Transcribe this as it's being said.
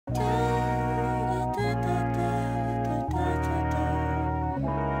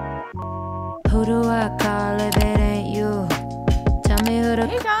Who do I call if it ain't you? Tell me who to.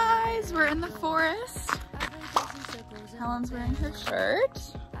 Hey guys, we're in the forest. Helen's wearing her shirt.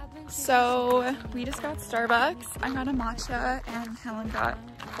 So we just got Starbucks. I got a matcha and Helen got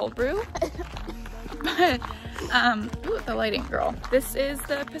cold brew. But ooh, the lighting, girl. This is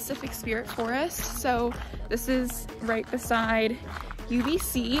the Pacific Spirit Forest. So this is right beside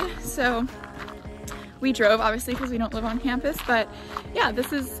UBC. So we drove, obviously, because we don't live on campus. But yeah,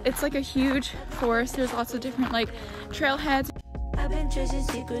 it's like a huge forest. There's lots of different like trailheads. I've been chasing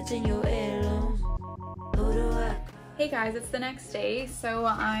secrets in your heirlooms. Who do I? Hey guys, it's the next day, so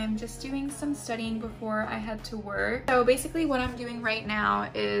I'm just doing some studying before I head to work. So basically what I'm doing right now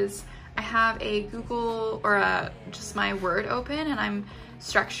is I have a Google or just my Word open, and I'm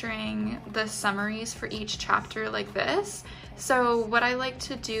structuring the summaries for each chapter like this. So what I like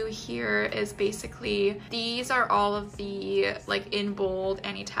to do here is basically, these are all of the like in bold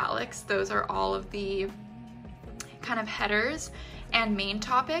and italics. Those are all of the kind of headers and main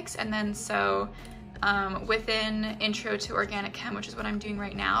topics. And then so within Intro to Organic Chem, which is what I'm doing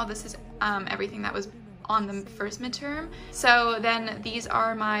right now, this is everything that was on the first midterm. So then these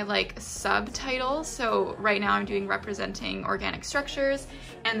are my like subtitles. So right now I'm doing Representing Organic Structures,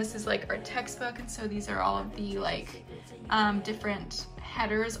 and this is like our textbook. And so these are all of the like different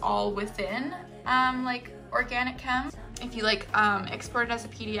headers all within like Organic Chem. If you like export it as a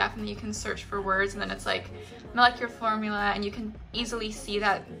PDF, and then you can search for words, and then it's like molecular formula, and you can easily see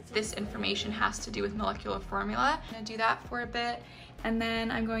that this information has to do with molecular formula. I'm gonna do that for a bit, and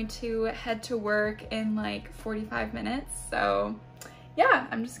then I'm going to head to work in like 45 minutes. So yeah,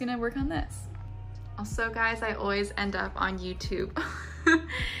 I'm just gonna work on this. Also guys, I always end up on YouTube.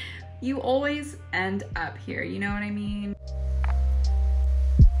 You always end up here, you know what I mean?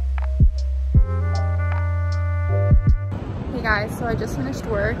 Hey guys, so I just finished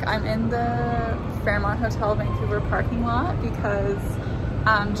work. I'm in the Fairmont Hotel Vancouver parking lot because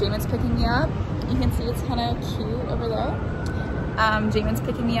Jamin's picking me up. You can see it's kind of cute over there. Jamin's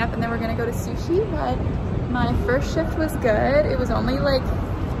picking me up, and then we're gonna go to sushi. But my first shift was good. It was only like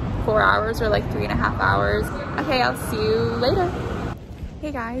 4 hours or like 3.5 hours. Okay, I'll see you later.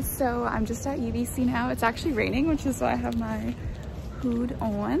 Hey guys, so I'm just at UBC now. It's actually raining, which is why I have my hood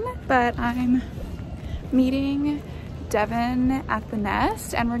on, but I'm meeting Devin at the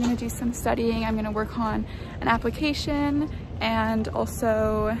Nest, and we're gonna do some studying. I'm gonna work on an application and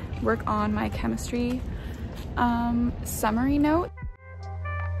also work on my chemistry summary note.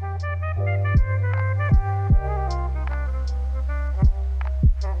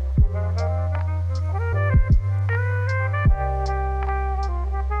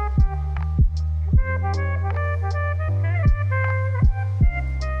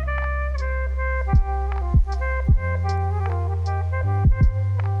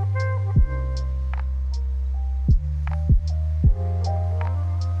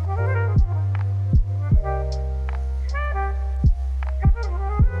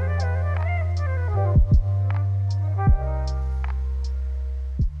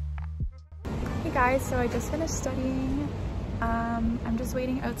 Guys, so I just finished studying. I'm just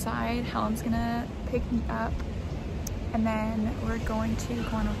waiting outside. Helen's gonna pick me up, and then we're going to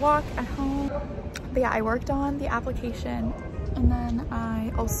go on a walk at home. But yeah, I worked on the application, and then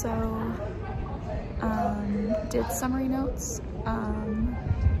I also did summary notes,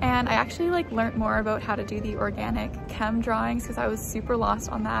 and I actually like learned more about how to do the organic chem drawings because I was super lost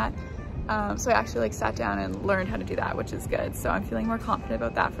on that. So I actually like sat down and learned how to do that, which is good. So I'm feeling more confident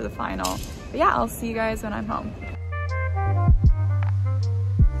about that for the final. But yeah, I'll see you guys when I'm home.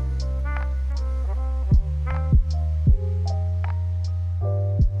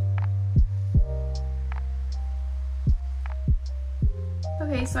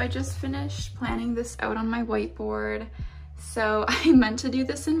 Okay, so I just finished planning this out on my whiteboard. So I meant to do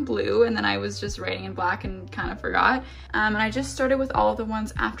this in blue, and then I was just writing in black and kind of forgot. And I just started with all of the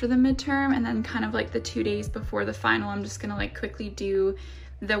ones after the midterm, and then kind of like the 2 days before the final, I'm just gonna like quickly do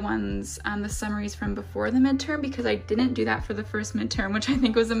the ones, the summaries from before the midterm, because I didn't do that for the first midterm, which I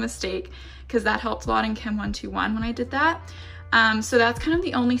think was a mistake, because that helped a lot in Chem 121 when I did that. So that's kind of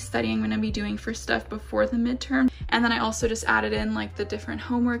the only study I'm gonna be doing for stuff before the midterm. And then I also just added in like the different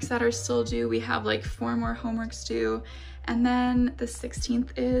homeworks that are still due. We have like 4 more homeworks due. And then the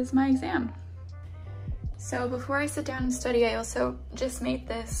 16th is my exam. So before I sit down and study, I also just made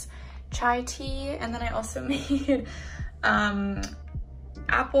this chai tea, and then I also made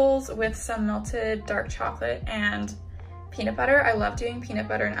apples with some melted dark chocolate and peanut butter. I love doing peanut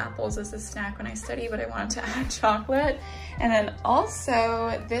butter and apples as a snack when I study, but I wanted to add chocolate. And then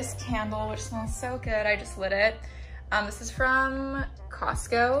also this candle, which smells so good. I just lit it. This is from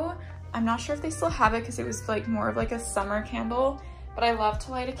Costco. I'm not sure if they still have it because it was like more of like a summer candle, but I love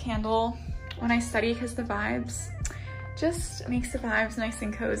to light a candle when I study because the vibes just makes the vibes nice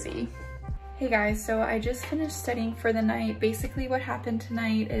and cozy. Hey guys, so I just finished studying for the night. Basically what happened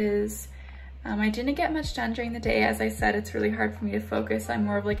tonight is I didn't get much done during the day. As I said, it's really hard for me to focus. I'm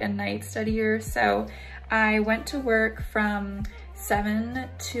more of like a night studier. So I went to work from 7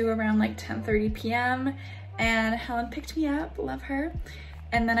 to around like 10:30 p.m. and Helen picked me up, love her.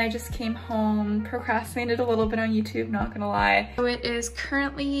 And then I just came home, procrastinated a little bit on YouTube, not gonna lie. So it is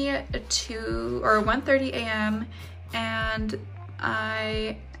currently 1:30 a.m. and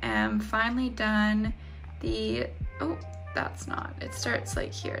I am finally done the, oh, that's not, it starts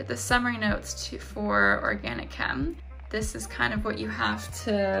like here, the summary notes for organic chem. This is kind of what you have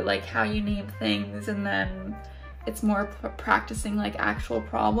to, like how you name things, and then it's more practicing like actual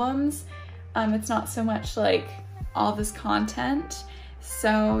problems. It's not so much like all this content.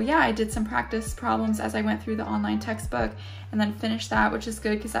 So yeah, I did some practice problems as I went through the online textbook and then finished that, which is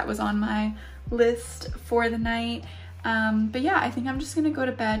good because that was on my list for the night. But yeah, I think I'm just gonna go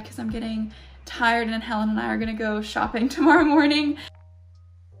to bed because I'm getting tired, and Helen and I are gonna go shopping tomorrow morning.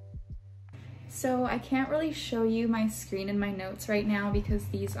 So I can't really show you my screen and my notes right now because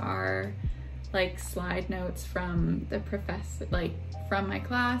these are like slide notes from the professor, like from my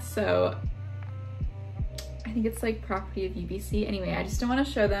class. So I think it's like property of UBC. Anyway, I just don't want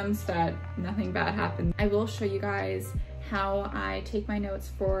to show them so that nothing bad happens. I will show you guys how I take my notes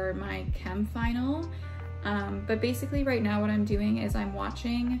for my chem final. But basically right now what I'm doing is I'm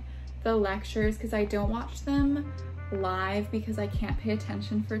watching the lectures because I don't watch them live because I can't pay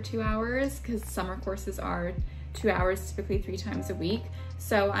attention for 2 hours because summer courses are 2 hours, typically 3 times a week.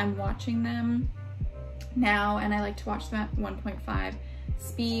 So I'm watching them now and I like to watch them at 1.5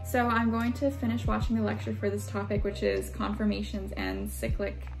 speed. So I'm going to finish watching the lecture for this topic, which is conformations and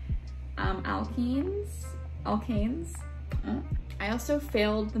cyclic alkanes. I also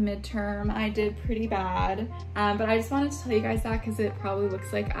failed the midterm. I did pretty bad, but I just wanted to tell you guys that because it probably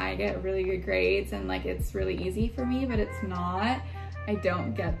looks like I get really good grades and like it's really easy for me, but it's not. I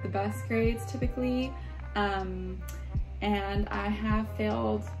don't get the best grades typically, and I have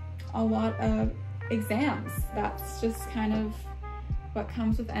failed a lot of exams. That's just kind of what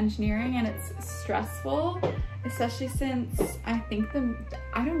comes with engineering, and it's stressful, especially since I think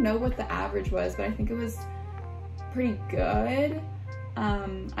I don't know what the average was, but I think it was pretty good.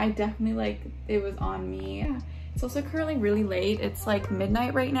 I definitely, like, it was on me. Yeah. It's also currently really late. It's like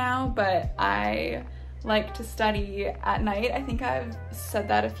midnight right now, but I like to study at night. I think I've said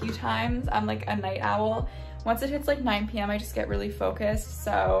that a few times. I'm like a night owl. Once it hits like 9 p.m. I just get really focused.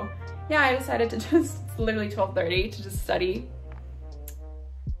 So yeah, I decided to just, it's literally 12:30, to just study